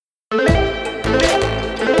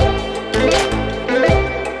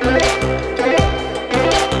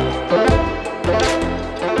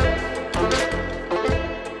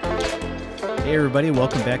everybody.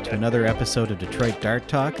 Welcome back to another episode of Detroit Dart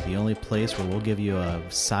Talk, the only place where we'll give you a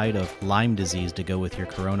side of Lyme disease to go with your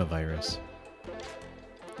coronavirus.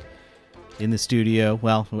 In the studio,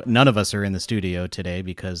 well, none of us are in the studio today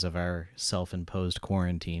because of our self-imposed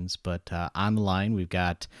quarantines, but on the line we've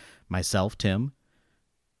got myself, Tim.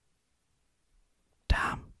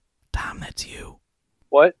 Tom, that's you.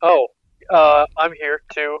 What? Oh, I'm here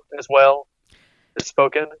too, as well. As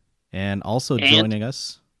spoken. And also joining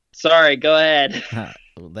us... Sorry, go ahead.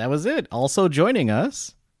 That was it. Also joining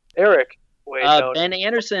us... Eric. Wait, no. Ben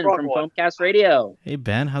Anderson Wrong from one. Foamcast Radio. Hey,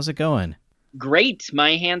 Ben, how's it going? Great.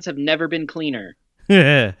 My hands have never been cleaner.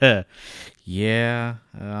 Yeah,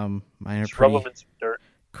 mine are Just rub pretty them in some dirt.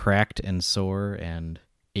 cracked and sore and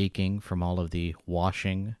aching from all of the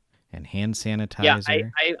washing and hand sanitizer. Yeah,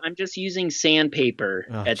 I'm just using sandpaper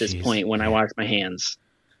at this point when I wash my hands.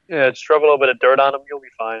 Yeah, just rub a little bit of dirt on them. You'll be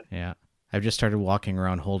fine. Yeah. I've just started walking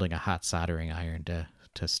around holding a hot soldering iron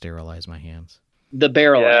to sterilize my hands. The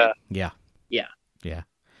barrel. Yeah. Yeah. Yeah.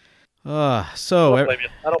 So I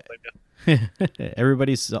don't blame you.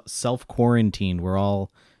 everybody's self-quarantined. We're all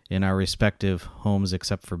in our respective homes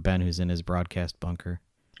except for Ben, who's in his broadcast bunker.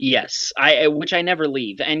 Yes, which I never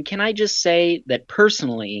leave. And can I just say that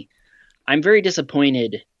personally, I'm very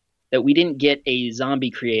disappointed that we didn't get a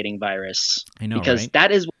zombie-creating virus. I know, because right?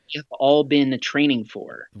 that is what we have all been training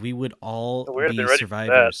for. We would all We're be ready for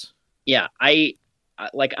survivors. Yeah,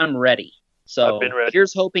 I'm ready. So I've been ready.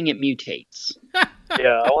 here's hoping it mutates.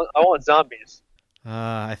 Yeah, I want zombies.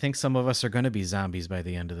 I think some of us are going to be zombies by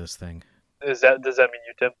the end of this thing. Does that mean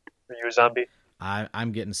you, Tim? Are you a zombie?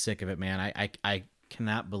 I'm getting sick of it, man. I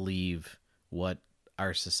cannot believe what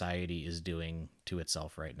our society is doing to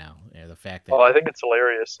itself right now. You know, the fact that I think it's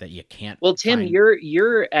hilarious. that you can't. Well, Tim, find...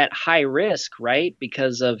 you're at high risk, right?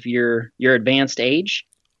 Because of your advanced age.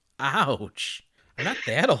 Ouch! I'm not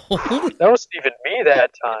that old. That wasn't even me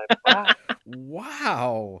that time. Wow.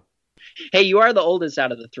 Wow. Hey, you are the oldest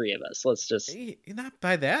out of the three of us. Let's just. Hey, not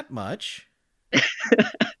by that much.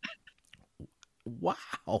 Wow.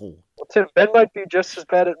 Well, Tim, Ben might be just as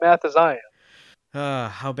bad at math as I am.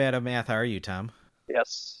 How bad at math are you, Tom?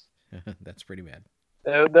 Yes. That's pretty bad.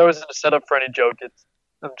 That wasn't a setup for any joke.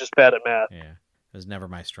 I'm just bad at math. Yeah, it was never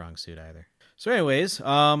my strong suit either. So, anyways,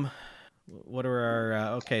 what are our?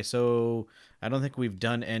 Okay, so I don't think we've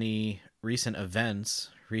done any recent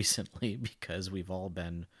events recently because we've all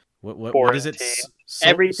been. What is it?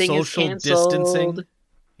 Everything is social canceled. distancing.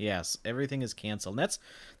 Yes, everything is canceled. And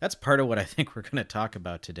that's part of what I think we're going to talk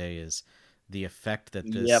about today is the effect that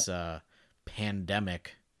this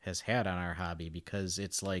pandemic has had on our hobby, because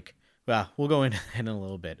it's like, well, we'll go into that in a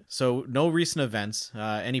little bit. So no recent events.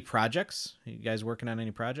 Any projects? You guys working on any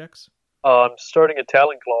projects? I'm starting a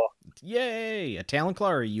Talon Claw. Yay! A Talon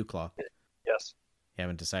Claw or a U-Claw? Yes. You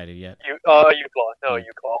haven't decided yet? U-Claw. No,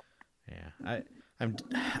 U-Claw. Yeah,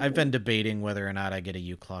 I've been debating whether or not I get a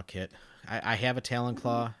U-Claw kit. I have a Talon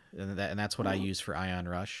Claw, and that's what I use for Ion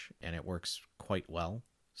Rush, and it works quite well.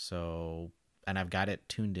 So, and I've got it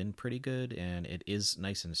tuned in pretty good, and it is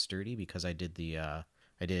nice and sturdy because I did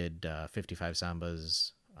 55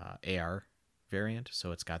 Samba's AR variant,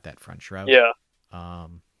 so it's got that front shroud. Yeah. I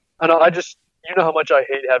know. You know how much I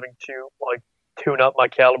hate having to tune up my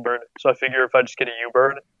Caliburn. So I figure if I just get a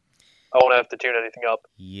U-Burn, I won't have to tune anything up.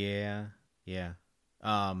 Yeah.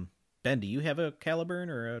 Ben, do you have a Caliburn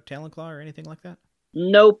or a Talon Claw or anything like that?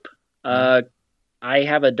 Nope. I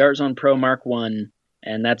have a Dart Zone Pro Mark 1,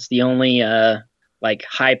 and that's the only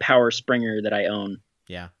high power Springer that I own.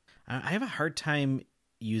 Yeah. I have a hard time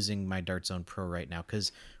using my Dart Zone Pro right now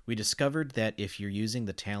because we discovered that if you're using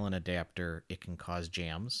the Talon adapter, it can cause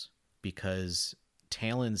jams because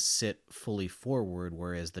Talons sit fully forward,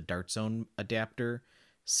 whereas the Dart Zone adapter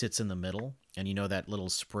sits in the middle. And you know that little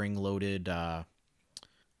spring-loaded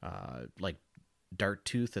dart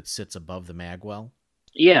tooth that sits above the magwell?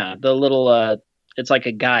 Yeah, the little it's like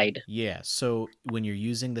a guide. Yeah, so when you're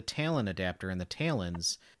using the Talon adapter and the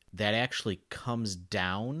Talons, that actually comes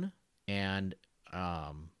down and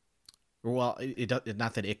not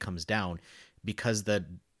that it comes down, because the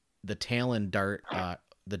Talon dart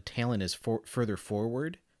the Talon is further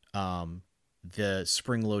forward. The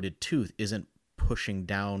spring-loaded tooth isn't pushing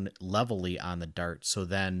down levelly on the dart, so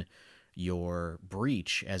then your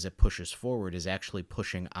breech, as it pushes forward, is actually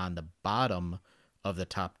pushing on the bottom of the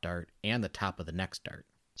top dart and the top of the next dart.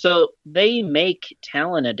 So they make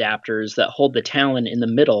Talon adapters that hold the Talon in the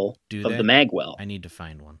middle of the magwell. I need to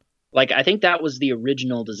find one. I think that was the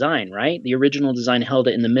original design, right? The original design held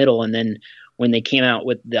it in the middle, and then when they came out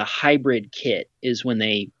with the hybrid kit is when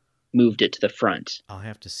they moved it to the front. I'll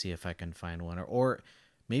have to see if I can find one, or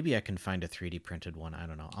maybe I can find a 3D printed one. I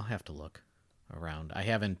don't know. I'll have to look. around. I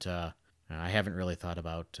haven't really thought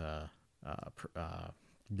about.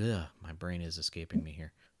 My brain is escaping me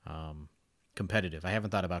here. Competitive. I haven't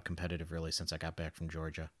thought about competitive really since I got back from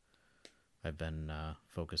Georgia. I've been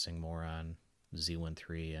focusing more on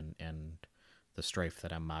Z13 and the Strife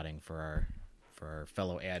that I'm modding for our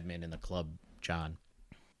fellow admin in the club, John.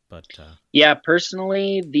 But yeah,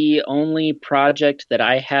 personally, the only project that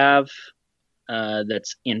I have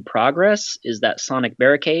that's in progress is that Sonic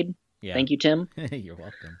Barricade. yeah. Thank you, Tim. You're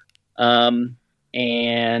welcome.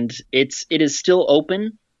 And it is still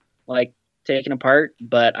open, like taken apart,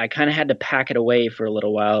 but I kind of had to pack it away for a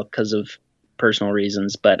little while because of personal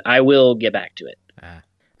reasons. But I will get back to it.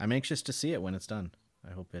 I'm anxious to see it when it's done.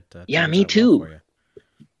 I hope it. Yeah, turns me out too. well for you.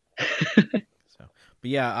 But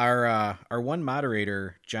yeah, our one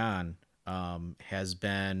moderator, John, has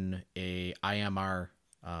been a IMR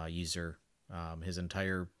user his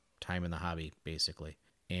entire time in the hobby, basically.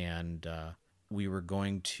 And we were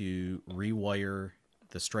going to rewire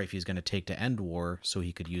the Strife he's going to take to End War so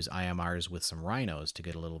he could use IMRs with some Rhinos to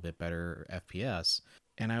get a little bit better FPS.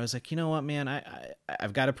 And I was like, you know what, man,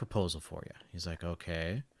 I've got a proposal for you. He's like,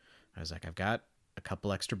 okay. I was like, I've got a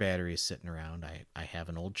couple extra batteries sitting around. I have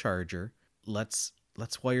an old charger. Let's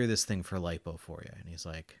wire this thing for LiPo for you. And he's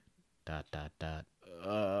like, ...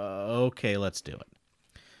 Okay, let's do it.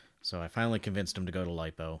 So I finally convinced him to go to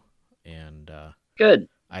LiPo, and good.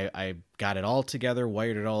 I got it all together,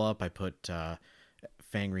 wired it all up. I put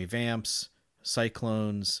Fang revamps,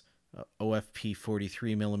 Cyclones, OFP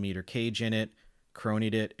 43 millimeter cage in it,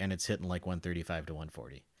 cronied it, and it's hitting like 135 to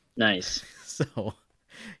 140. Nice. So,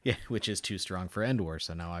 yeah, which is too strong for End War.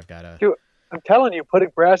 So now I've got to. Dude, I'm telling you, put a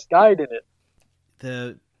brass guide in it.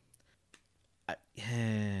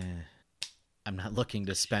 I'm not looking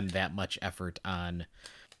to spend that much effort on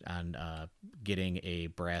getting a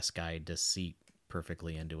brass guide to seat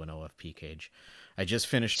perfectly into an OFP cage. I just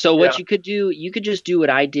finished. So what you could do, you could just do what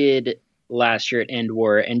I did last year at End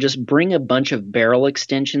War and just bring a bunch of barrel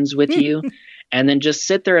extensions with you and then just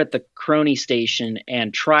sit there at the crony station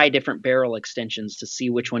and try different barrel extensions to see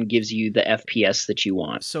which one gives you the FPS that you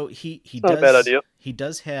want. So he Not a bad idea. He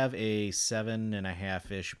does have a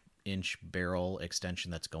 7.5-ish inch barrel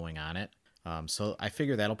extension that's going on it. So I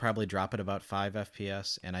figure that'll probably drop at about 5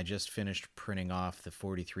 FPS, and I just finished printing off the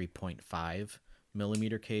 43.5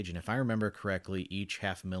 millimeter cage, and if I remember correctly, each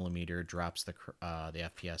half millimeter drops the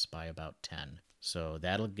FPS by about 10. So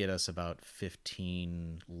that'll get us about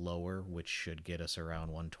 15 lower, which should get us around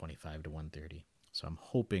 125 to 130. So I'm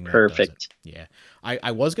hoping that Perfect. does it. Yeah.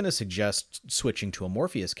 I was going to suggest switching to a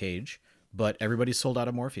Morpheus cage, but everybody's sold out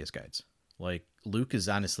of Morpheus guides. Like, Luke is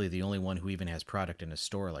honestly the only one who even has product in his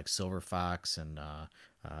store, like Silver Fox and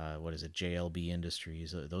JLB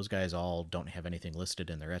Industries. Those guys all don't have anything listed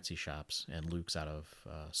in their Etsy shops, and Luke's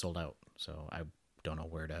sold out. So I don't know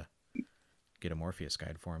where to get a Morpheus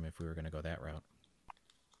guide for him if we were going to go that route.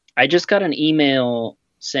 I just got an email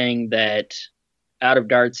saying that Out of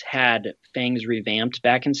Darts had Fangs revamped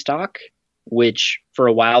back in stock, which for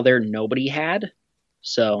a while there nobody had.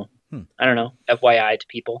 So I don't know, FYI to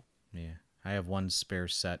people. Yeah, I have one spare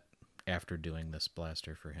set after doing this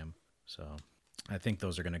blaster for him. So I think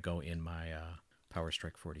those are going to go in my Power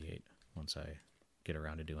Strike 48 once I get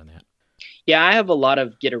around to doing that. Yeah, I have a lot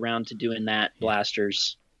of get around to doing that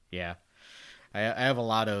blasters. Yeah. I have a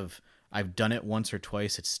lot of... I've done it once or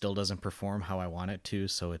twice. It still doesn't perform how I want it to,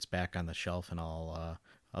 so it's back on the shelf, and I'll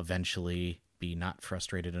eventually be not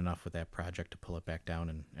frustrated enough with that project to pull it back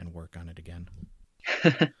down and work on it again.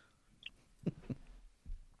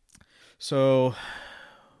 So,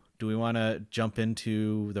 do we want to jump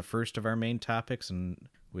into the first of our main topics, and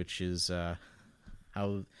which is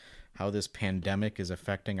how this pandemic is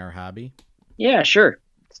affecting our hobby? Yeah, sure.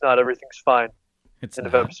 It's not everything's fine. It's End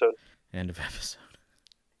of not. episode. End of episode.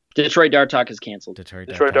 Detroit Dart Talk is canceled. Detroit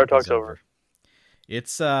Dart Talk's over.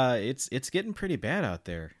 It's getting pretty bad out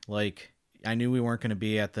there. Like, I knew we weren't going to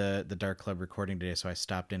be at the Dart Club recording today, so I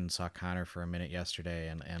stopped in and saw Connor for a minute yesterday,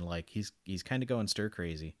 and like he's kind of going stir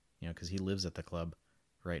crazy, because he lives at the club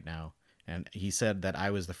right now, and he said that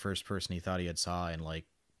I was the first person he thought he had saw in like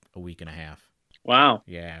a week and a half. Wow.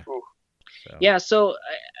 Yeah. Ooh. So. Yeah, so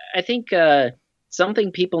I think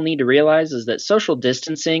something people need to realize is that social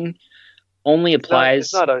distancing only applies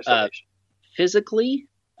it's not isolation. physically.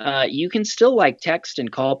 You can still like text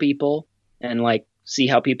and call people and like see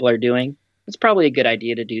how people are doing. It's probably a good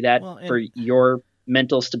idea to do that for your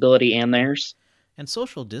mental stability and theirs. And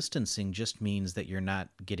social distancing just means that you're not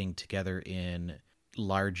getting together in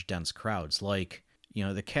large, dense crowds. Like,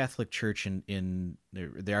 the Catholic Church in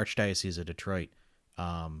the Archdiocese of Detroit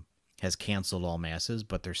has canceled all masses,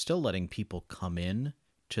 but they're still letting people come in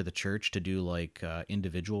to the church to do like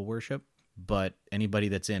individual worship, but anybody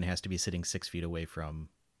that's in has to be sitting 6 feet away from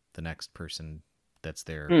the next person that's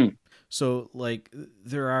there. So like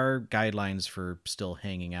there are guidelines for still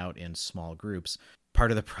hanging out in small groups.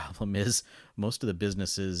 Part of the problem is most of the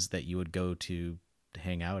businesses that you would go to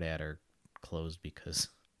hang out at are closed because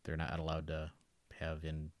they're not allowed to have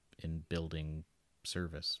in building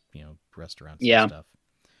service, restaurants and stuff.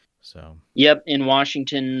 So yep, in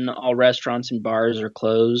Washington, all restaurants and bars are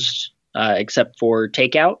closed except for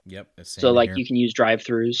takeout. Yep. So like you can use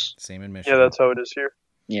drive-throughs. Same in Michigan. Yeah, that's how it is here.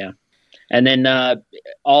 Yeah. And then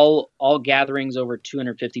all gatherings over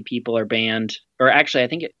 250 people are banned. Or actually, I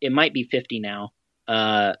think it might be 50 now.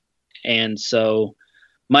 And so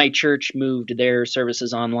my church moved their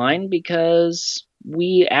services online because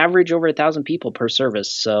we average over 1,000 people per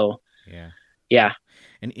service. So yeah.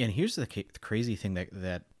 And here's the crazy thing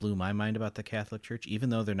that blew my mind about the Catholic Church. Even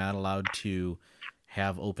though they're not allowed to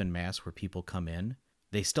have open mass where people come in,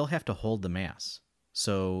 they still have to hold the mass.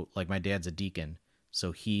 So like my dad's a deacon.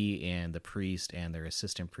 So he and the priest and their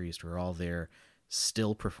assistant priest were all there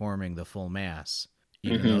still performing the full mass,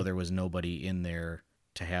 even though there was nobody in there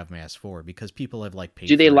to have mass for, because people have like paid.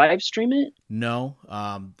 Do they live stream it? No.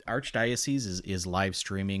 Archdiocese is live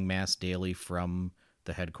streaming mass daily from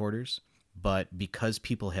the headquarters, but because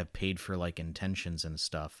people have paid for like intentions and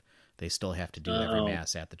stuff, they still have to do every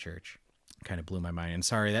mass at the church. Kind of blew my mind. And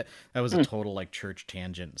sorry, that was a total like church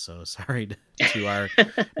tangent. So sorry to our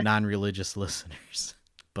non-religious listeners,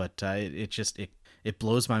 but it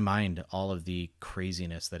blows my mind, all of the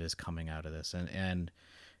craziness that is coming out of this. And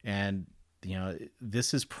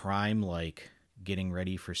this is prime, like getting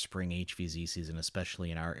ready for spring HVZ season, especially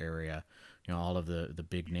in our area. All of the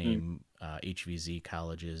big name HVZ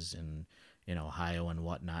colleges in Ohio and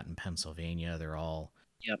whatnot, in Pennsylvania, they're all,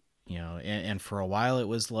 and for a while it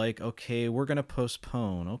was like, okay, we're going to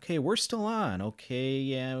postpone. Okay, we're still on. Okay,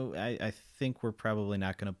 yeah, I think we're probably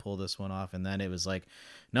not going to pull this one off. And then it was like,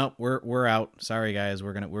 nope, we're out. Sorry guys,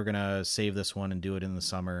 we're gonna save this one and do it in the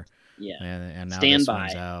summer. Yeah, and now Stand this by.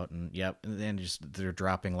 one's out, and and just they're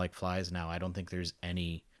dropping like flies now. I don't think there's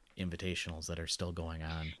any invitationals that are still going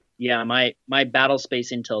on. Yeah, my Battle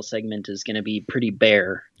Space Intel segment is going to be pretty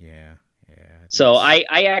bare. Yeah. So I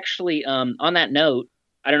actually, on that note,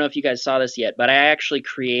 I don't know if you guys saw this yet, but I actually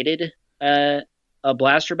created a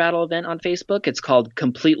Blaster Battle event on Facebook. It's called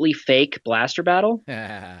Completely Fake Blaster Battle.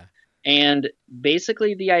 And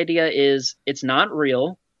basically the idea is it's not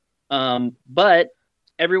real, but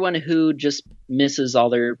everyone who just misses all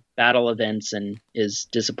their battle events and is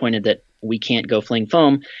disappointed that we can't go fling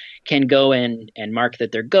foam can go and mark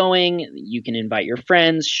that they're going. You can invite your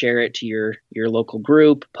friends, share it to your local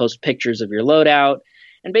group, post pictures of your loadout,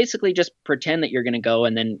 and basically just pretend that you're going to go,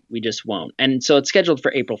 and then we just won't. And so it's scheduled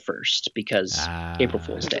for April 1st because April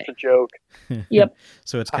Fool's Day. It's a joke. Yep.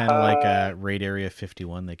 So it's kind of like Raid Area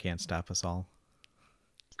 51. They can't stop us all.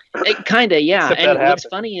 Kind of, yeah. Except And that what's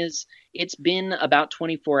happened. funny is it's been about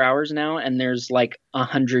 24 hours now, and there's like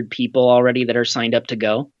 100 people already that are signed up to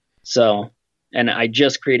go. So, and I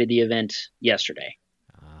just created the event yesterday.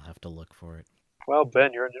 I'll have to look for it. Well,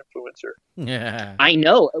 Ben, you're an influencer. Yeah. I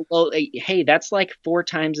know. Well, hey, that's like 4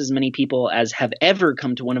 times as many people as have ever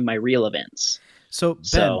come to one of my real events. So,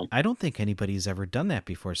 Ben, I don't think anybody's ever done that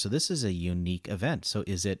before. So this is a unique event. So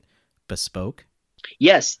is it bespoke?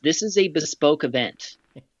 Yes, this is a bespoke event.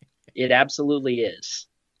 It absolutely is.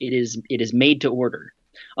 It is made to order.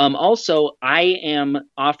 Also, I am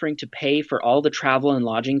offering to pay for all the travel and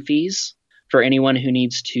lodging fees for anyone who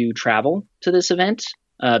needs to travel to this event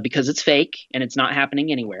because it's fake and it's not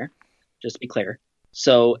happening anywhere, just to be clear.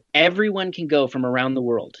 So everyone can go from around the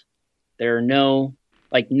world. There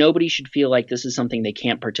are nobody should feel like this is something they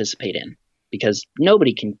can't participate in, because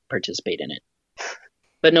nobody can participate in it.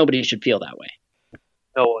 But nobody should feel that way.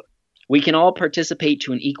 No one. We can all participate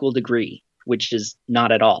to an equal degree, which is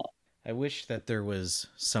not at all. I wish that there was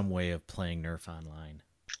some way of playing Nerf online.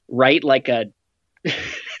 Right? Like a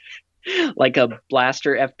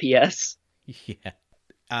blaster FPS.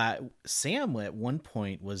 Yeah. Sam at one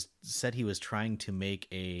point said he was trying to make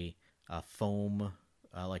a foam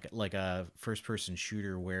like a first person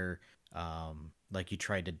shooter where like you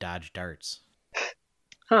tried to dodge darts.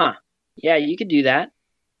 Huh. Yeah, you could do that.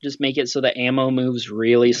 Just make it so the ammo moves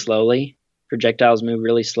really slowly. Projectiles move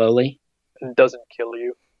really slowly. It doesn't kill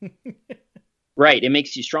you. Right, it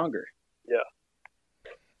makes you stronger.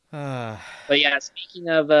 Yeah. But yeah, speaking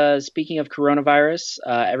of coronavirus,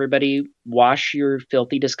 everybody wash your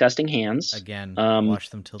filthy, disgusting hands. Again, wash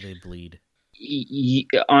them till they bleed.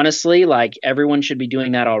 Honestly, like everyone should be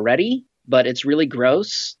doing that already, but it's really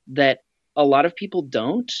gross that a lot of people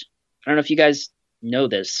don't. I don't know if you guys know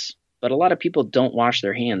this, but a lot of people don't wash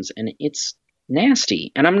their hands, and it's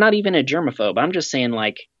nasty. And I'm not even a germaphobe. I'm just saying,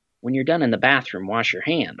 like, when you're done in the bathroom, wash your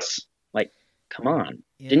hands. Like, come on.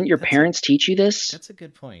 Yeah, Didn't your parents teach you this? That's a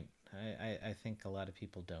good point. I think a lot of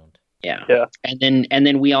people don't. Yeah. Yeah. And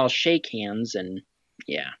then we all shake hands, and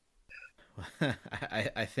yeah.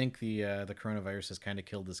 I think the coronavirus has kind of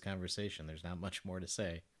killed this conversation. There's not much more to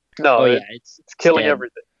say. No, Oh yeah, it's killing dead.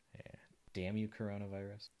 everything. Yeah. Damn you,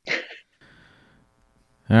 coronavirus.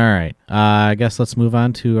 All right. I guess let's move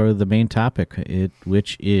on to the main topic,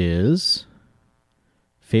 which is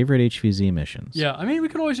favorite HVZ missions. Yeah, I mean, we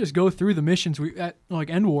could always just go through the missions we at like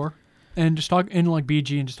End War, and just talk in like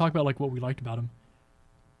BG and just talk about like what we liked about them.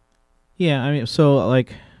 Yeah, I mean, so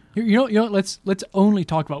like, You know, let's only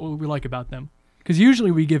talk about what we like about them, because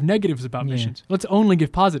usually we give negatives about missions. Let's only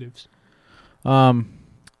give positives.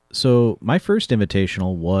 so my first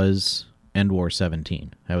invitational was End War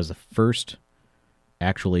 17. That was the first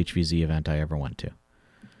actual HVZ event I ever went to,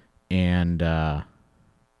 and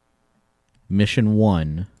Mission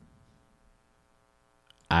 1,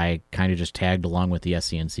 I kind of just tagged along with the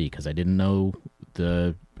SCNC because I didn't know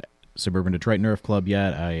the Suburban Detroit Nerf Club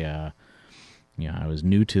yet. I was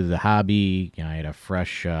new to the hobby. I had a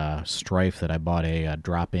fresh Strife that I bought a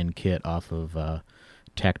drop-in kit off of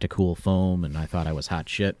Tacticool Foam, and I thought I was hot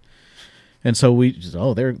shit. And so we just,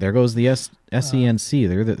 there goes the SCNC.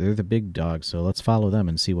 They're the big dogs. So let's follow them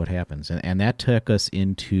and see what happens. And that took us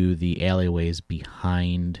into the alleyways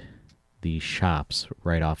behind the shops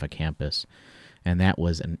right off of campus, and that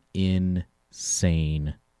was an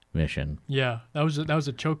insane mission. Yeah, that was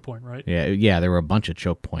a choke point, right? Yeah. There were a bunch of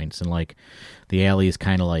choke points, and like the alley is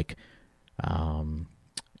kind of like,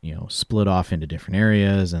 split off into different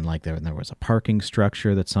areas, and like there was a parking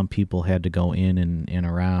structure that some people had to go in and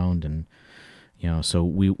around, and so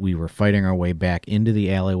we were fighting our way back into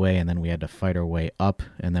the alleyway, and then we had to fight our way up,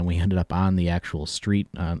 and then we ended up on the actual street,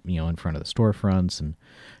 in front of the storefronts, and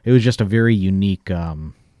it was just a very unique. I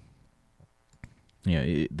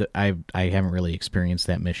haven't really experienced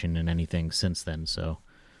that mission in anything since then,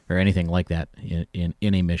 or anything like that in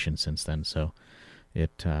a mission since then. So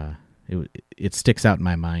it sticks out in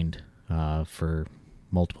my mind for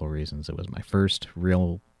multiple reasons. It was my first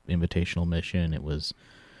real invitational mission. It was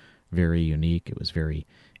very unique. It was very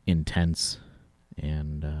intense,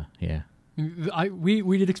 and yeah.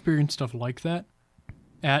 We did experience stuff like that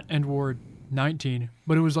at End War 19,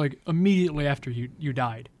 but it was like immediately after you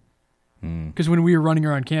died. Because when we were running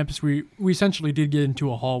around campus, we essentially did get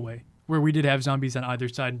into a hallway where we did have zombies on either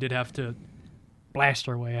side and did have to blast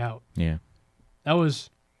our way out. Yeah. It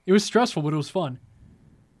was stressful, but it was fun.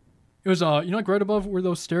 It was like right above where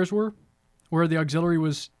those stairs were, where the auxiliary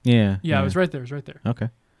was. Yeah. Yeah, it was right there. Okay.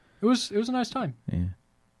 It was a nice time. Yeah.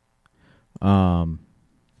 I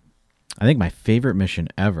think my favorite mission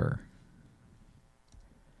ever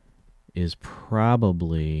is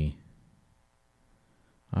probably.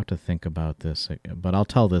 I'll have to think about this, but I'll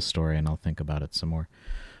tell this story and I'll think about it some more.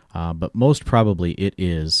 But most probably it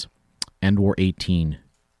is End War 18,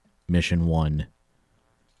 Mission 1.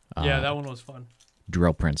 Yeah, that one was fun.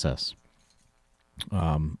 Drill Princess.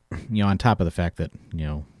 On top of the fact that,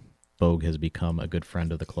 Bogue has become a good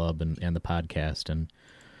friend of the club and the podcast. And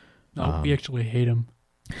we actually hate him.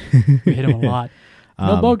 We hate him a lot.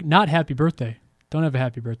 No, Bogue, not happy birthday. Don't have a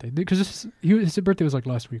happy birthday, because his birthday was like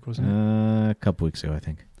last week, wasn't it? A couple weeks ago, I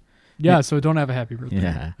think. Yeah, so don't have a happy birthday.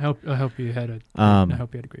 Yeah. I hope you had a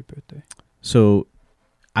great birthday. So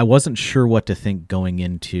I wasn't sure what to think going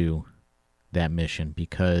into that mission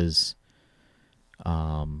because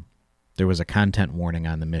there was a content warning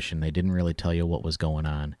on the mission. They didn't really tell you what was going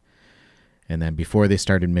on. And then before they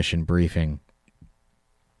started mission briefing,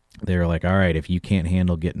 they were like, all right, if you can't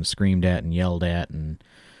handle getting screamed at and yelled at and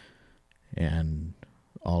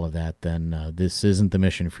all of that, then this isn't the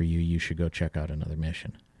mission for you. You should go check out another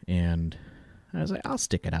mission. And I was like, I'll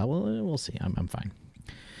stick it out. We'll see. I'm fine.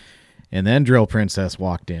 And then Drill Princess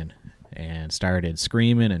walked in and started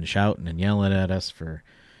screaming and shouting and yelling at us for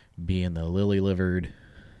being the lily-livered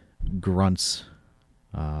grunts,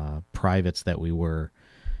 privates that we were.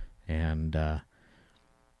 And I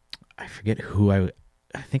forget who I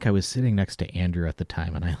think I was sitting next to Andrew at the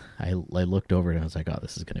time, and I looked over and I was like, oh,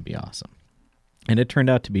 this is going to be awesome. And it turned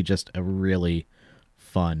out to be just a really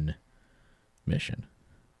fun mission.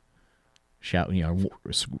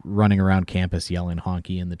 Running around campus yelling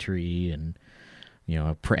honky in the tree and,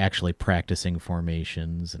 actually practicing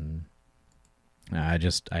formations. And I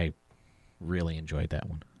really enjoyed that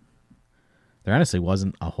one. There honestly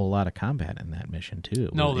wasn't a whole lot of combat in that mission, too.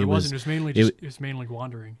 No, there wasn't. It was mainly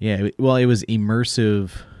wandering. Yeah, it was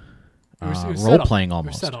immersive it was role-playing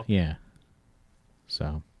almost. It was set up. Yeah.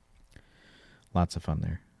 So lots of fun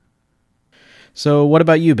there. So what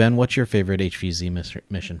about you, Ben? What's your favorite HVZ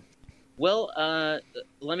mission? Well,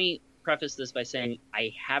 let me preface this by saying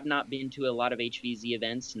I have not been to a lot of HVZ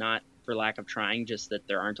events, not for lack of trying, just that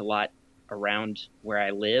there aren't a lot around where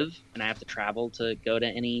I live, and I have to travel to go to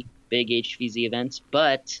any big HVZ events.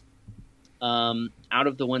 But out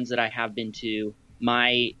of the ones that I have been to,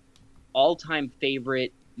 my all-time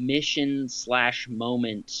favorite mission /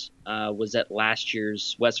 moment was at last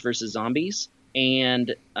year's West vs. Zombies.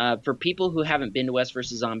 And for people who haven't been to West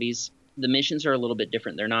vs. Zombies, the missions are a little bit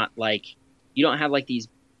different. They're not like, you don't have like these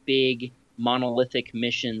big monolithic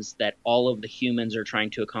missions that all of the humans are trying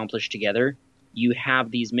to accomplish together. You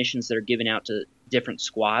have these missions that are given out to different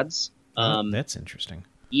squads. That's interesting.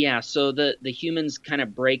 Yeah, so the humans kind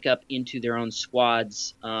of break up into their own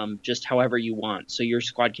squads just however you want. So your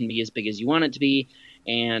squad can be as big as you want it to be,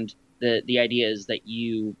 and the idea is that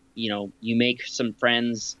you make some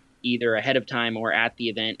friends either ahead of time or at the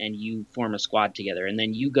event, and you form a squad together. And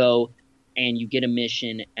then you go and you get a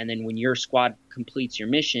mission, and then when your squad completes your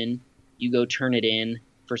mission, you go turn it in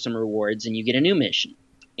for some rewards, and you get a new mission.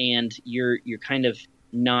 And you're kind of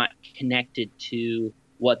not connected to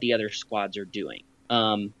what the other squads are doing.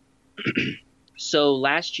 So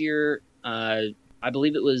last year, I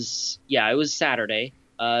believe it was Saturday.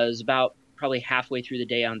 It was about probably halfway through the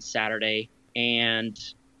day on Saturday, and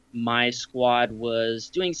my squad was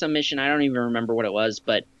doing some mission. I don't even remember what it was,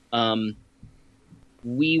 but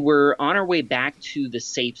we were on our way back to the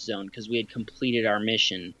safe zone because we had completed our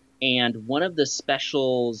mission. And one of the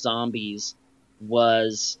special zombies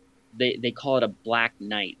was, they call it a Black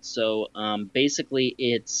Knight. So basically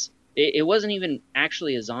it wasn't even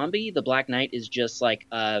actually a zombie. The Black Knight is just like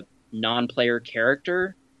a non-player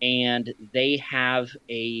character, and they have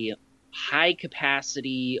a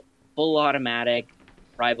high-capacity, full automatic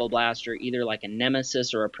rifle blaster, either like a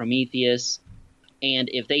Nemesis or a Prometheus. And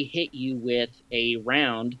if they hit you with a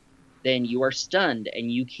round, then you are stunned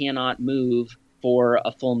and you cannot move for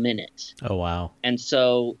a full minute. Oh, wow. And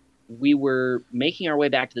so we were making our way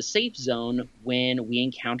back to the safe zone when we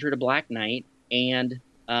encountered a Black Knight, and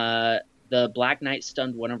the Black Knight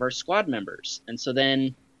stunned one of our squad members. And so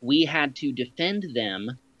then we had to defend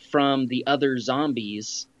them from the other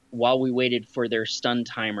zombies while we waited for their stun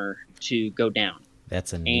timer to go down.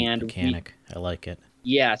 That's a neat mechanic. I like it.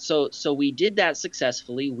 Yeah, so we did that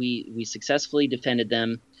successfully. We successfully defended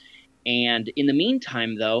them. And in the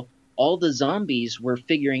meantime, though, all the zombies were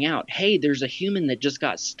figuring out, hey, there's a human that just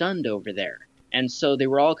got stunned over there. And so they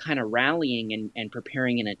were all kind of rallying and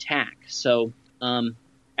preparing an attack. So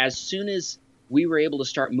as soon as we were able to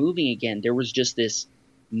start moving again, there was just this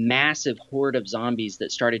massive horde of zombies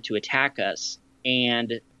that started to attack us.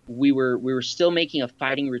 And we were still making a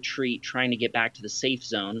fighting retreat, trying to get back to the safe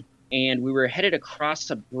zone. And we were headed across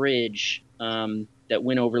a bridge that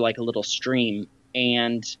went over like a little stream.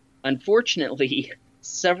 And unfortunately,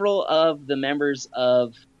 several of the members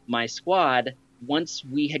of my squad, once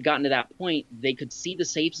we had gotten to that point, they could see the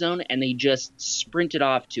safe zone and they just sprinted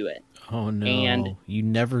off to it. Oh, no. And you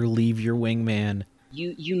never leave your wingman.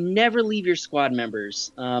 You never leave your squad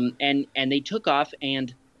members. And they took off,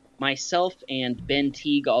 and myself and Ben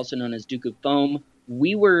Teague, also known as Duke of Foam,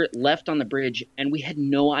 we were left on the bridge, and we had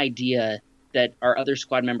no idea that our other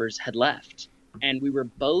squad members had left. And we were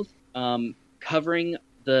both covering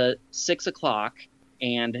the 6 o'clock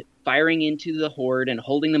and firing into the horde and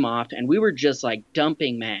holding them off, and we were just like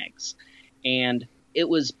dumping mags. And it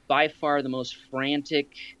was by far the most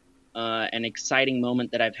frantic and exciting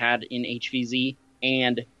moment that I've had in HVZ.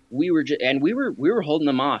 And we were holding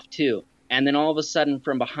them off too. And then all of a sudden,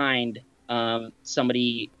 from behind, a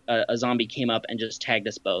zombie came up and just tagged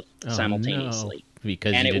us both simultaneously. No.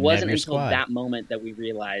 Because and you it didn't wasn't have your until squad. that moment that we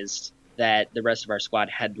realized that the rest of our squad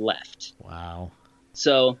had left. Wow.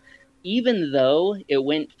 So even though it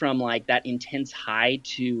went from like that intense high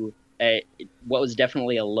to what was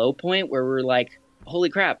definitely a low point, where we're like, holy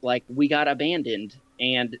crap, like we got abandoned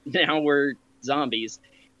and now we're zombies,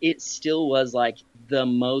 it still was like the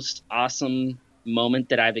most awesome moment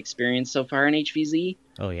that I've experienced so far in HVZ.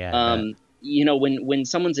 Oh yeah. You know, when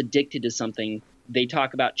someone's addicted to something, they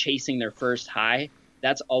talk about chasing their first high.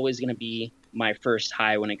 That's always going to be my first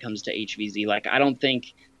high when it comes to HVZ. Like, I don't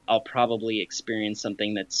think I'll probably experience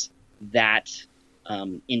something that's that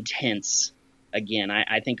intense again.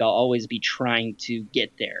 I think I'll always be trying to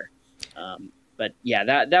get there. But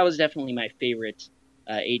yeah, that was definitely my favorite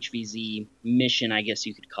HVZ mission, I guess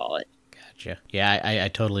you could call it. Gotcha. Yeah, I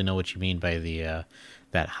totally know what you mean by the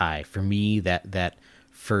that high. For me, that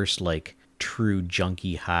first like true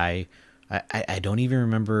junkie high, I don't even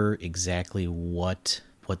remember exactly what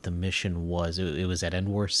what the mission was. It was at End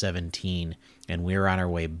War 17, and we were on our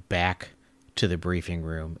way back to the briefing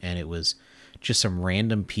room, and it was just some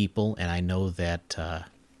random people. And I know that,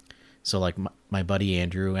 so like my buddy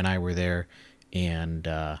Andrew and I were there, and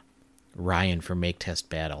Ryan from Make Test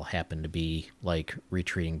Battle happened to be like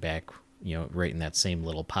retreating back, right in that same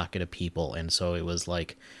little pocket of people. And so it was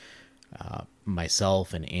like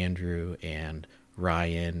myself and Andrew and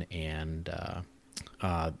Ryan and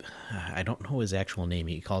I don't know his actual name.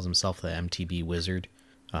 He calls himself the MTB Wizard,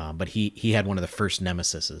 but he had one of the first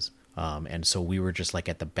nemesises, and so we were just like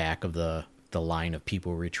at the back of the line of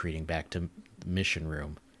people retreating back to the mission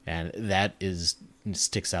room, and that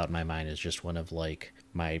sticks out in my mind as just one of like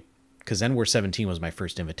because End War 17 was my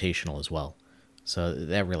first invitational as well, so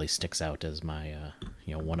that really sticks out as my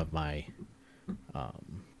one of my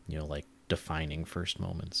like defining first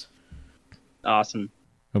moments. Awesome.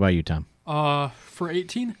 What about you, Tom? For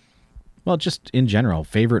 18? Well, just in general,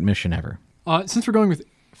 favorite mission ever. Since we're going with,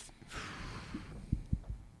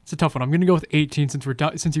 it's a tough one. I'm going to go with 18 since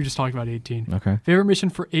you just talked about 18. Okay. Favorite mission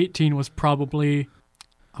for 18 was probably,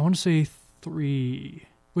 I want to say 3.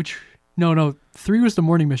 No, 3 was the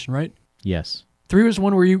morning mission, right? Yes. 3 was the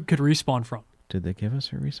one where you could respawn from. Did they give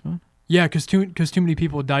us a respawn? Yeah, because too many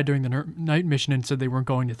people died during the night mission and said they weren't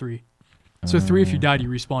going to 3. So 3, if you died, you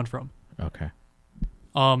respawned from. Okay.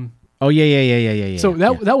 Oh yeah. So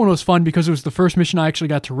that one was fun because it was the first mission I actually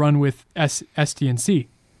got to run with SDNC.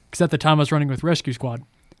 Because at the time I was running with Rescue Squad.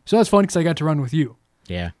 So that's fun because I got to run with you.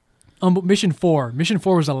 Yeah. But Mission 4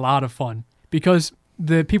 was a lot of fun because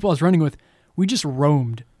the people I was running with, we just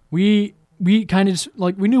roamed. We kind of just,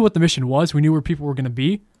 like, we knew what the mission was. We knew where people were going to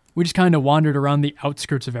be. We just kind of wandered around the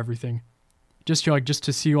outskirts of everything, just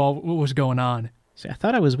to see all what was going on. See, I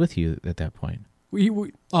thought I was with you at that point. We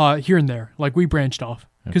here and there, like we branched off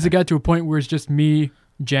because it got to a point where it's just me,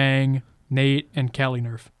 Jang, Nate, and Cali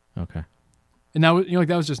Nerf. Okay. And that was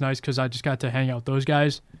that was just nice because I just got to hang out with those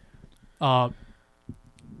guys.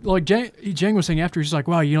 Like Jang was saying after, he's like,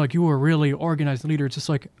 "Wow, you were a really organized leader." It's just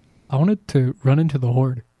like I wanted to run into the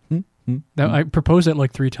horde. I proposed it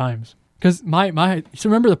like 3 times because so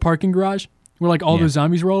remember the parking garage where like all those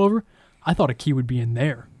zombies were all over? I thought a key would be in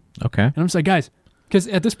there. Okay. And I'm just like, guys, because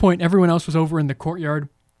at this point everyone else was over in the courtyard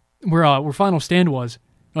where Final Stand was,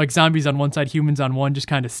 like zombies on one side, humans on one, just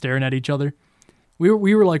kind of staring at each other. We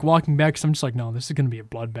were like walking back, so I'm just like, no, this is gonna be a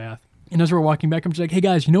bloodbath. And as we're walking back, I'm just like, hey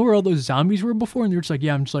guys, you know where all those zombies were before? And they're just like,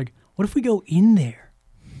 yeah. I'm just like, what if we go in there?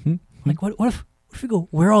 Like, what if we go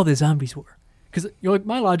where all the zombies were? Because like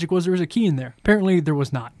my logic was there was a key in there. Apparently there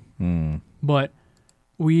was not. But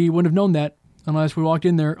we wouldn't have known that unless we walked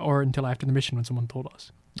in there or until after the mission when someone told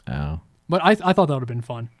us. Oh. But I thought that would have been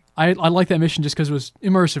fun. I liked that mission just because it was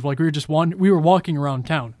immersive. Like we were walking around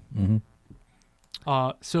town.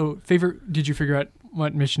 So did you figure out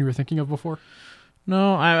what mission you were thinking of before?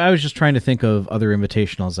 No, I was just trying to think of other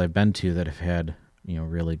invitationals I've been to that have had,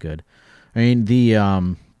 really good. I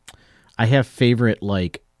mean, I have favorite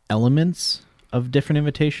like elements of different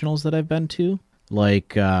invitationals that I've been to,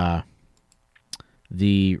 like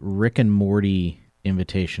the Rick and Morty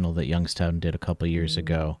invitational that Youngstown did a couple years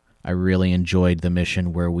ago. I really enjoyed the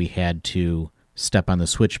mission where we had to step on the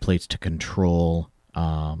switch plates to control.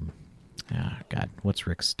 What's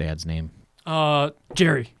Rick's dad's name?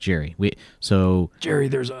 Jerry. Jerry. Jerry,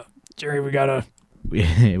 we gotta.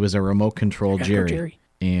 It was a remote control Jerry.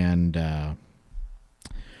 And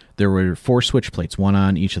there were 4 switch plates, one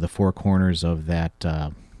on each of the 4 corners of that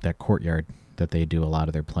courtyard that they do a lot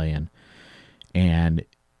of their play in. And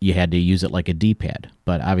you had to use it like a D-pad.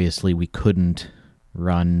 But obviously we couldn't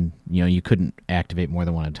run, you couldn't activate more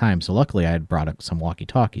than one at a time. So luckily I had brought up some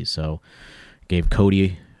walkie-talkies. So gave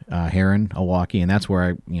Cody Heron a walkie, and that's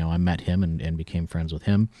where I met him and became friends with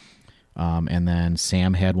him. And then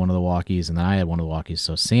Sam had one of the walkies, and then I had one of the walkies.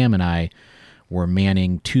 So Sam and I were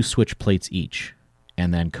manning 2 switch plates each,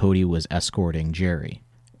 and then Cody was escorting Jerry,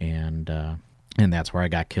 and that's where I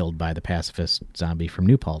got killed by the pacifist zombie from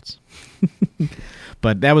New Paltz.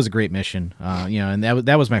 But that was a great mission, and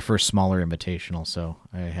that was my first smaller invitational, so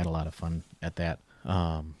I had a lot of fun at that.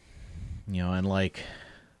 And like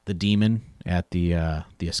the demon at the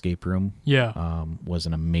escape room, was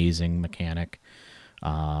an amazing mechanic.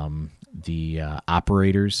 The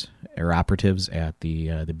operatives at the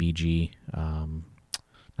BG,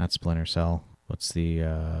 not Splinter Cell. What's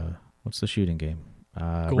the shooting game?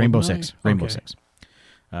 Rainbow Six. Rainbow Six.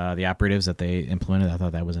 The operatives that they implemented, I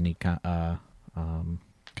thought that was a neat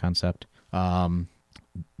concept. The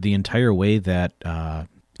entire way that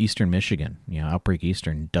Eastern Michigan, Outbreak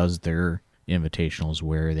Eastern, does their invitationals,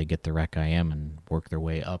 where they get the Rec IM and work their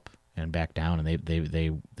way up and back down, and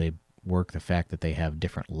they work the fact that they have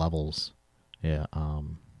different levels, yeah,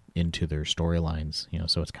 into their storylines.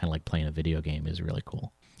 So it's kind of like playing a video game is really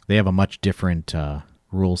cool. They have a much different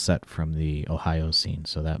rule set from the Ohio scene,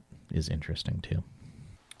 so that is interesting too.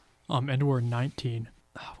 End War 19.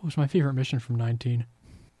 What was my favorite mission from 19?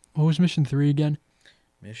 What was mission 3 again?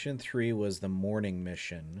 Mission 3 was the morning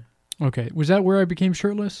mission. Okay, was that where I became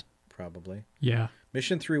shirtless? Probably. Yeah.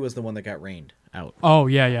 Mission 3 was the one that got rained out. Oh,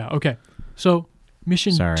 yeah. Okay. So,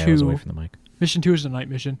 mission 2... Sorry, I was away from the mic. Mission 2 is the night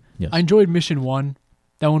mission. Yes. I enjoyed mission 1.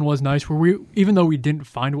 That one was nice, where even though we didn't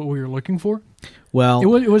find what we were looking for, well,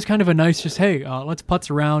 it was kind of a nice, just, hey, let's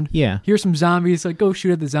putz around. Yeah. Here's some zombies. Like, go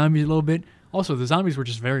shoot at the zombies a little bit. Also, the zombies were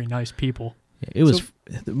just very nice people. It was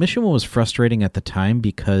the mission was frustrating at the time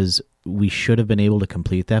because we should have been able to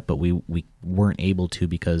complete that, but we weren't able to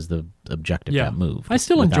because the objective got moved. I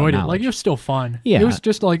still enjoyed it. Like, it was still fun. Yeah. It was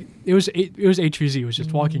just like it was HVZ. It was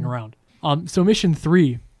just walking around. So mission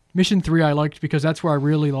 3 I liked because that's where I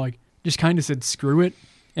really like just kind of said screw it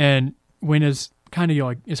and went as kind of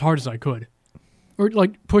like as hard as I could, or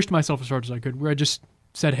like pushed myself as hard as I could. Where I just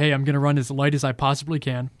said, hey, I'm gonna run as light as I possibly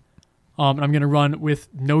can, and I'm gonna run with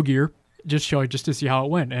no gear. Just to see how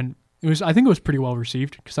it went, and I think it was pretty well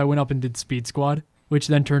received because I went up and did Speed Squad, which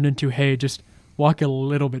then turned into, hey, just walk a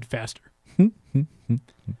little bit faster.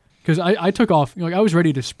 Because I took off, like I was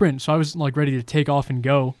ready to sprint, so I was like ready to take off and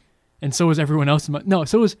go, and so was everyone else.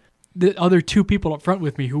 So was the other 2 people up front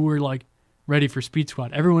with me who were like ready for Speed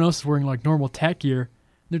Squad. Everyone else is wearing like normal tack gear.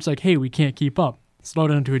 They're just like, hey, we can't keep up. Slow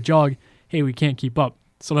down to a jog. Hey, we can't keep up.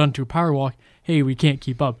 Slow down to a power walk. Hey, we can't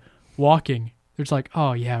keep up. Walking. They're just like,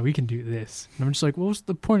 oh, yeah, we can do this. And I'm just like, well, what's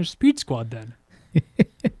the point of Speed Squad then?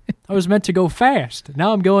 I was meant to go fast.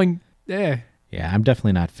 Now I'm going, eh. Yeah, I'm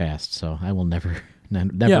definitely not fast, so I will never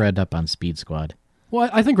end up on Speed Squad. Well,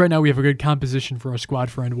 I think right now we have a good composition for our squad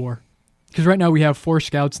for End War. Because right now we have 4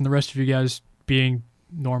 scouts and the rest of you guys being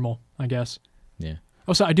normal, I guess. Yeah.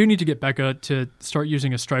 Also, I do need to get Becca to start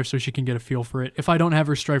using a strife so she can get a feel for it. If I don't have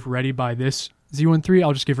her strife ready by this Z13,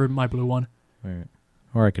 I'll just give her my blue one. All right.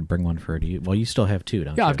 Or I could bring one for you. Well, you still have 2,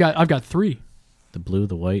 don't you? Yeah, I've got 3. The blue,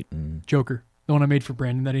 the white, and Joker, the one I made for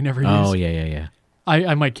Brandon that he never used. Oh yeah.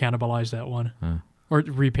 I might cannibalize that one, or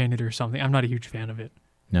repaint it or something. I'm not a huge fan of it.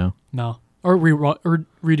 No. Or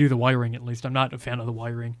redo the wiring at least. I'm not a fan of the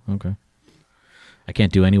wiring. Okay. I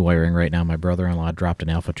can't do any wiring right now. My brother-in-law dropped an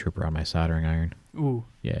Alpha Trooper on my soldering iron. Ooh.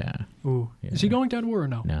 Yeah. Ooh. Yeah. Is he going to End War or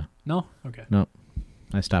no? No. No. Okay. No.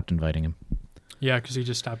 I stopped inviting him. Yeah, because he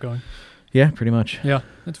just stopped going. Yeah, pretty much. Yeah,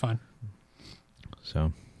 that's fine.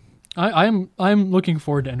 So, I'm looking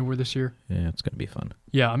forward to End War this year. yeah, it's going to be fun.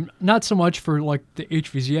 Yeah, I'm not so much for like the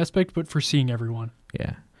HVZ aspect, but for seeing everyone.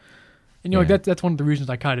 Yeah. And like that's one of the reasons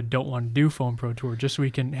I kind of don't want to do Foam Pro Tour, just so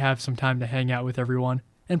we can have some time to hang out with everyone.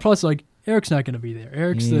 And plus, like Eric's not going to be there.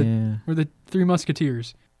 Eric's we're the 3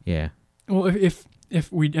 Musketeers. Yeah. Well,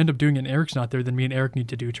 if we end up doing it and Eric's not there, then me and Eric need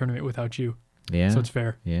to do a tournament without you. Yeah. So it's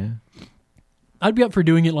fair. Yeah. I'd be up for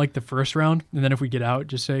doing it like the first round, and then if we get out,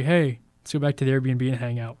 just say, hey, let's go back to the Airbnb and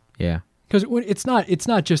hang out. Yeah. Because it's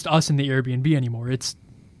not just us in the Airbnb anymore. It's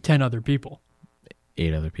 10 other people.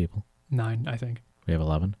 8 other people. 9, I think. We have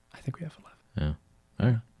 11. I think we have Oh. 11. All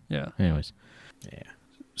right. Yeah. Anyways. Yeah.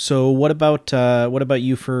 So what about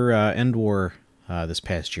you for End War this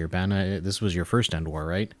past year, Ben? This was your first End War,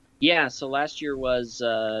 right? Yeah, so last year was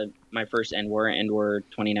my first End War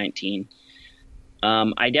 2019.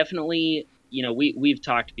 I definitely, we've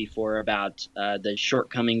talked before about the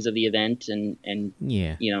shortcomings of the event and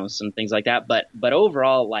yeah, some things like that. But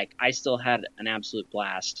overall, like, I still had an absolute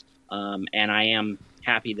blast, and I am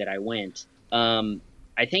happy that I went.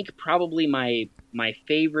 I think probably my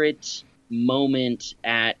favorite moment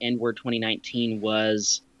at End War 2019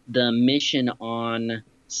 was the mission on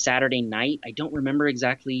Saturday night. I don't remember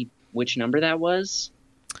exactly which number that was.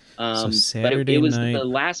 Saturday but it was night. the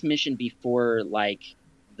last mission before like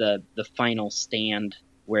the final stand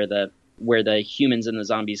where the humans and the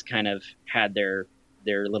zombies kind of had their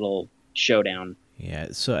little showdown. Yeah,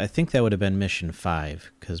 so I think that would have been mission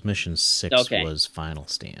 5 because mission 6 was final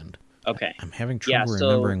stand. Okay. I'm having trouble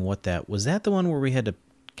remembering what that was. That the one where we had to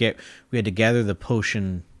gather the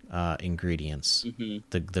potion ingredients,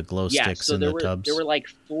 the glow sticks in the tubs. There were like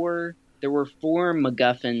 4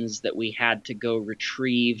 MacGuffins that we had to go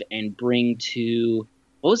retrieve and bring to,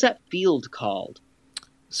 what was that field called?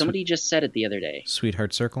 Somebody just said it the other day.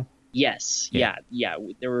 Sweetheart Circle? Yes. Yeah.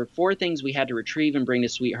 There were 4 things we had to retrieve and bring to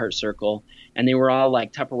Sweetheart Circle, and they were all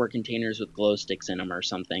like Tupperware containers with glow sticks in them or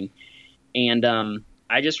something. And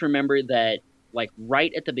I just remember that like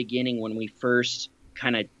right at the beginning when we first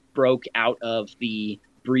kind of broke out of the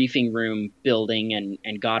briefing room building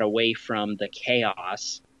and got away from the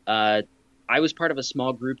chaos, I was part of a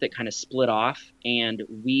small group that kind of split off, and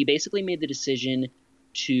we basically made the decision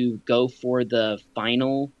to go for the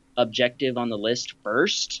final objective on the list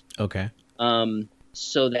first. Okay.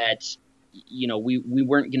 So that, we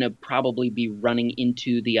weren't going to probably be running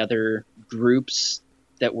into the other groups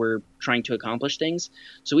that were trying to accomplish things.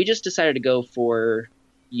 So we just decided to go for,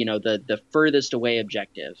 the furthest away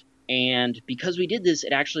objective. And because we did this,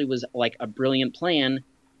 it actually was like a brilliant plan.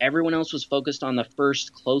 Everyone else was focused on the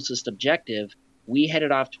first closest objective. We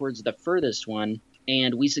headed off towards the furthest one,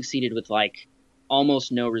 and we succeeded with like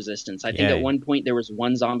almost no resistance. I think at one point there was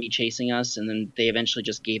one zombie chasing us, and then they eventually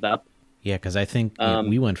just gave up. Yeah, because I think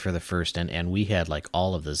we went for the first, and we had like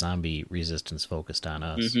all of the zombie resistance focused on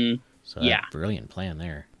us. Mm-hmm. So brilliant plan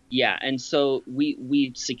there. Yeah, and so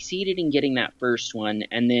we succeeded in getting that first one,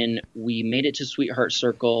 and then we made it to Sweetheart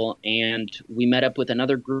Circle, and we met up with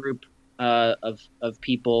another group of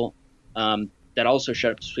people that also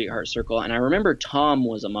showed up to Sweetheart Circle, and I remember Tom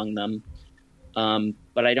was among them,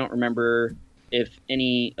 but I don't remember if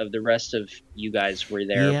any of the rest of you guys were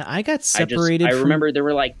there. Yeah, I got separated. I remember there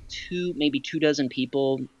were like maybe 24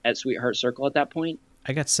 people at Sweetheart Circle at that point.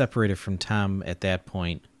 I got separated from Tom at that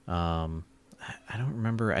point. I don't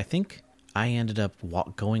remember. I think I ended up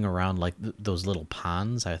going around like those little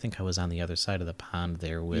ponds. I think I was on the other side of the pond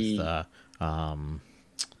there with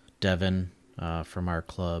Devin from our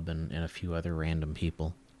club and a few other random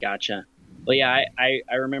people. Gotcha. Well, yeah,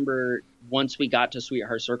 I remember once we got to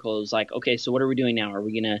Sweetheart Circle, it was like, okay, so what are we doing now? Are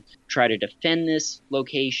we going to try to defend this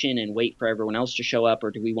location and wait for everyone else to show up,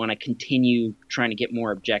 or do we want to continue trying to get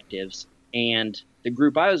more objectives? And the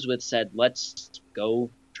group I was with said, let's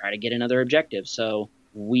go try to get another objective. So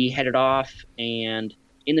we headed off, and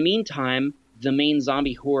in the meantime, the main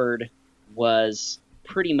zombie horde was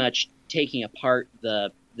pretty much taking apart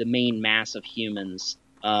the main mass of humans.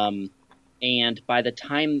 And by the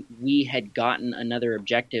time we had gotten another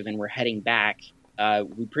objective and were heading back,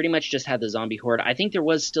 we pretty much just had the zombie horde. I think there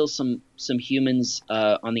was still some humans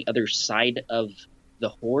on the other side of the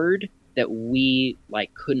horde that we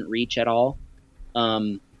couldn't reach at all.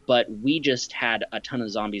 But we just had a ton of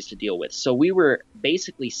zombies to deal with. So we were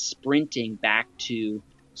basically sprinting back to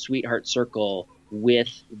Sweetheart Circle with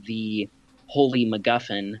the Holy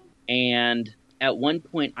MacGuffin. And at one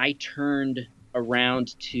point I turned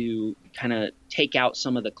around to kind of take out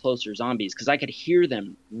some of the closer zombies because I could hear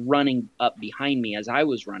them running up behind me as I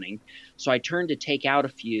was running. So I turned to take out a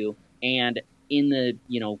few, and in the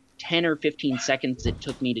 10 or 15 seconds it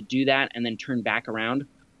took me to do that and then turn back around,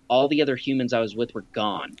 all the other humans I was with were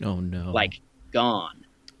gone. Oh no. Gone.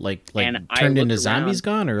 Like turned into zombies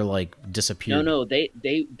gone, or disappeared? No,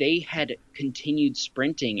 they had continued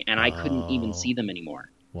sprinting, and I couldn't even see them anymore.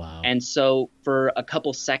 Wow. And so for a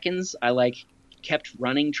couple seconds I kept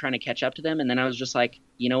running trying to catch up to them, and then I was just like,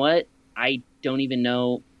 you know what? I don't even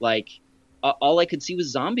know, all I could see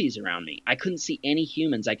was zombies around me. I couldn't see any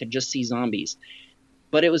humans. I could just see zombies.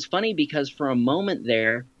 But it was funny because for a moment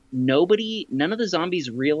there, none of the zombies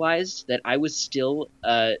realized that I was still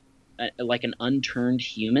like an unturned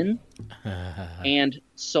human. And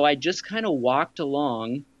so I just kind of walked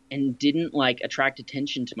along and didn't attract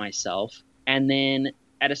attention to myself. And then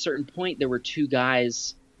at a certain point, there were two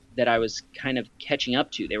guys that I was kind of catching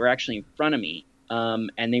up to. They were actually in front of me,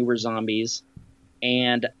 and they were zombies.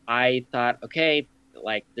 And I thought, okay,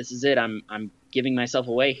 this is it. I'm giving myself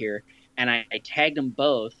away here. And I tagged them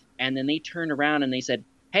both. And then they turned around and they said,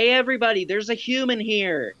 "Hey, everybody, there's a human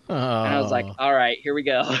here." Oh. And I was like, all right, here we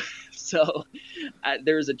go. So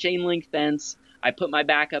there was a chain link fence. I put my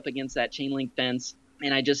back up against that chain link fence,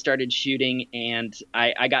 and I just started shooting, and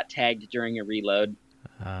I got tagged during a reload.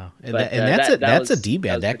 That's a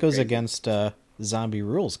D-bad. That goes crazy. against zombie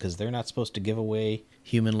rules because they're not supposed to give away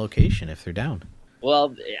human location if they're down.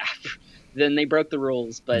 Well, yeah, then they broke the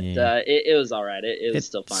rules, but it was all right. It was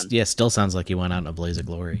still fun. Yeah, still sounds like you went out in a blaze of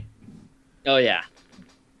glory. Oh, yeah.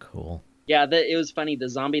 Cool. Yeah, it was funny. The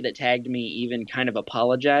zombie that tagged me even kind of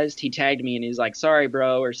apologized. He tagged me and he's like, "Sorry,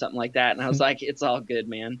 bro," or something like that. And I was like, "It's all good,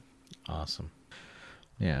 man." Awesome.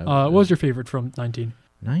 Yeah. What was your favorite from 19?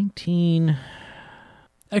 19.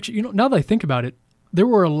 Actually, now that I think about it, there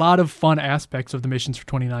were a lot of fun aspects of the missions for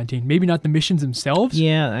 2019. Maybe not the missions themselves,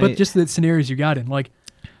 but just the scenarios you got in.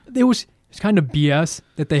 It's kind of BS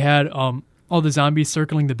that they had all the zombies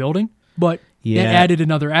circling the building, but that added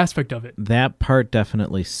another aspect of it. That part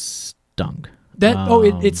definitely stunk.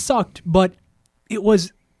 It sucked, but it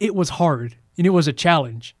was hard, and it was a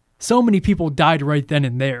challenge. So many people died right then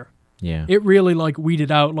and there. Yeah. It really weeded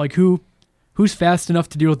out who's fast enough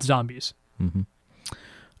to deal with zombies. Mm-hmm.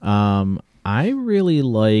 I really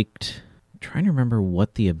liked trying to remember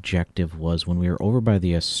what the objective was when we were over by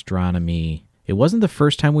the astronomy. It wasn't the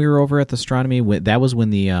first time we were over at the astronomy. That was when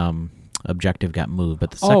the objective got moved.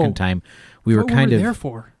 But the second time, we were kind of there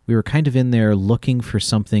for. We were kind of in there looking for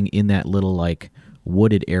something in that little like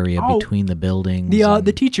wooded area between the buildings.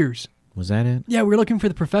 The teachers. Was that it? Yeah, we were looking for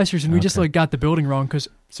the professors, and we just like got the building wrong because,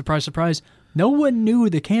 surprise, surprise, no one knew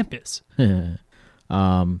the campus. I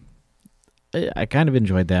kind of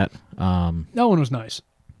enjoyed that. That one was nice.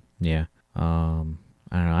 Yeah. I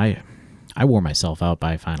don't know. I wore myself out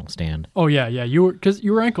by Final Stand. Oh yeah. Because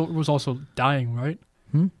your ankle was also dying, right?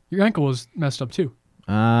 Your ankle was messed up too.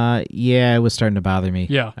 Yeah, it was starting to bother me.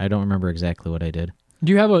 Yeah. I don't remember exactly what I did.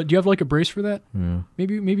 Do you have like a brace for that? Yeah.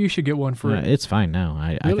 Maybe you should get one for it. It's fine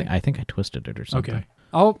now. Really? I think I twisted it or something. Okay.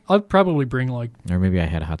 I'll probably bring like, or maybe I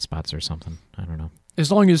had hot spots or something. I don't know.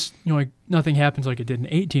 as long as like nothing happens like it did in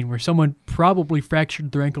 18, where someone probably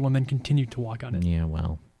fractured their ankle and then continued to walk on it. Yeah,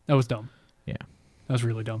 well, that was dumb. Yeah, that was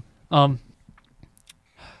really dumb.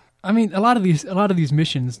 I mean, a lot of these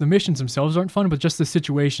missions, the missions themselves aren't fun, but just the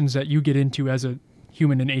situations that you get into as a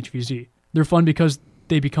human in HVZ, they're fun because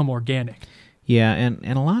they become organic. Yeah, and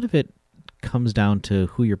a lot of it comes down to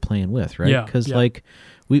who you're playing with, right? Yeah. Because like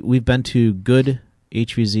we've been to good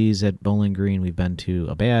HVZs at Bowling Green, we've been to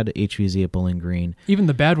a bad HVZ at Bowling Green. Even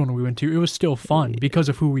the bad one we went to, it was still fun because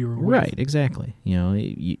of who we were with. Right, exactly. You know,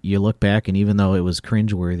 you look back, and even though it was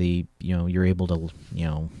cringeworthy, you know, you're able to, you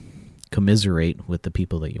know, commiserate with the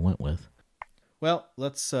people that you went with. Well,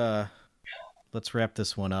 let's wrap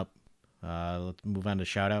this one up. Let's move on to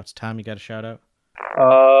shout-outs. Tom, you got a shout-out?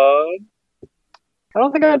 I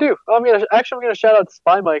don't think I do. I'm gonna shout out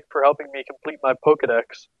Spy Mike for helping me complete my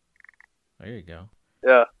Pokedex. There you go.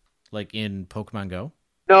 Yeah. Like in Pokemon Go?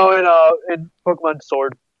 No, in Pokemon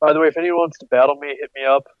Sword. By the way, if anyone wants to battle me, hit me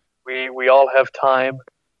up. We all have time,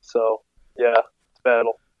 so yeah, let's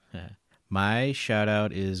battle. My shout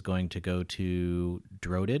out is going to go to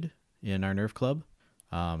Droded in our Nerf Club.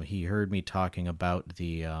 He heard me talking about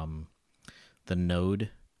the node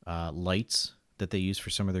lights that they use for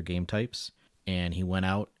some of their game types, and he went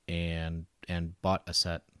out and bought a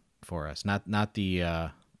set for us. Not the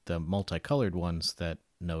multicolored ones that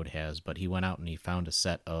Node has, but he went out and he found a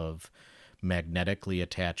set of magnetically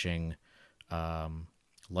attaching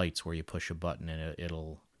lights where you push a button and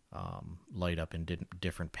it'll light up in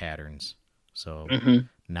different patterns. So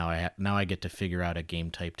now I get to figure out a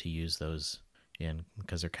game type to use those in,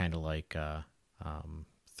 because they're kind of like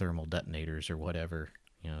thermal detonators or whatever.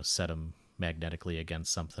 You know, set them magnetically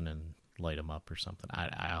against something and light them up or something.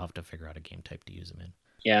 I'll have to figure out a game type to use them in.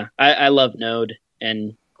 Yeah, I love Node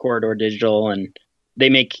and Corridor Digital, and they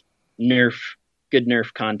make good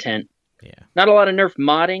Nerf content. Yeah. Not a lot of Nerf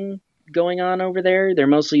modding going on over there. They're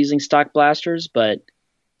mostly using stock blasters, but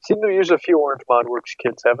seem to use a few Orange ModWorks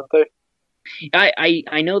kits, haven't they?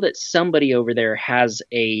 I know that somebody over there has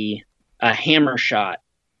a hammer shot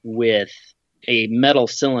with a metal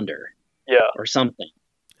cylinder. Yeah. Or something.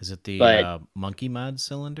 Is it the Monkey Mod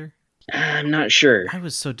cylinder? I'm not sure. I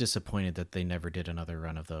was so disappointed that they never did another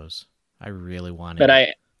run of those. I really wanted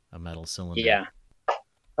a metal cylinder. Yeah.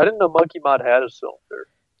 I didn't know Monkey Mod had a cylinder.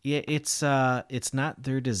 Yeah, it's not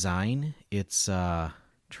their design. It's trying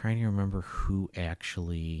to remember who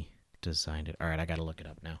actually designed it. All right, I got to look it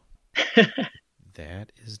up now.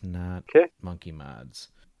 That is not Monkey Mods.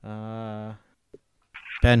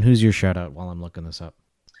 Ben, who's your shout out while I'm looking this up?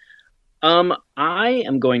 I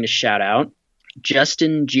am going to shout out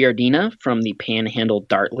Justin Giardina from the Panhandle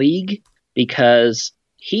Dart League, because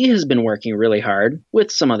he has been working really hard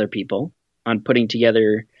with some other people on putting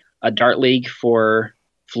together a dart league for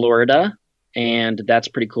Florida, and that's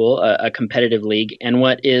pretty cool, a competitive league. And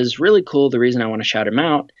what is really cool, the reason I want to shout him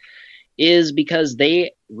out, is because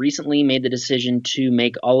they recently made the decision to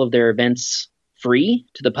make all of their events free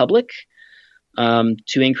to the public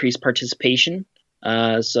to increase participation.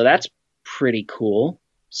 So that's pretty cool.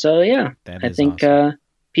 So yeah, I think awesome.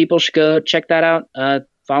 People should go check that out.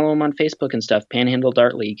 Follow them on Facebook and stuff, Panhandle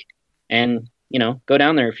Dart League, and go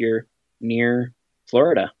down there if you're near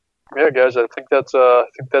Florida. Yeah, guys, I think that's all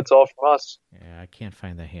from us. Yeah, I can't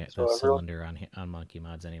find the cylinder on Monkey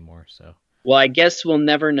Mods anymore. So. Well, I guess we'll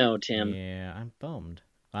never know, Tim. Yeah, I'm bummed.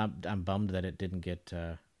 I'm bummed that it didn't get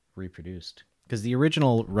reproduced, because the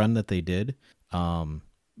original run that they did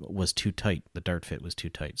was too tight. The dart fit was too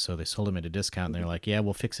tight, so they sold them at a discount. And they're like, "Yeah,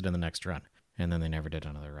 we'll fix it in the next run," and then they never did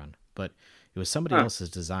another run. But it was somebody else's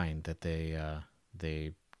design that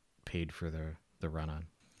they paid for the run on.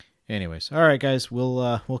 Anyways, all right, guys,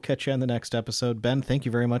 we'll catch you on the next episode. Ben, thank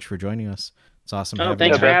you very much for joining us. It's awesome.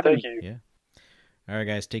 Thanks for having me. Yeah. All right,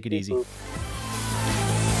 guys, take it easy.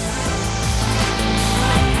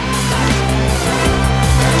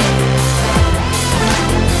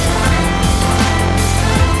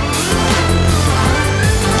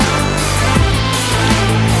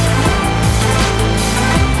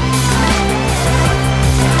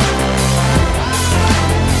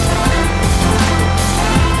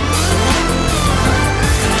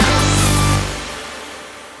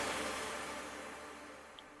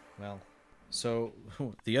 So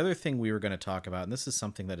the other thing we were going to talk about, and this is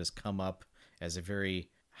something that has come up as a very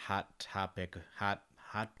hot topic, hot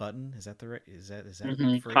button. Is that the right? Is that a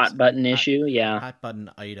good phrase? Hot button issue? Yeah. Hot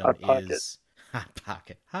button item Hot pocket. is hot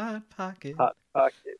pocket. Hot pocket. Hot pocket.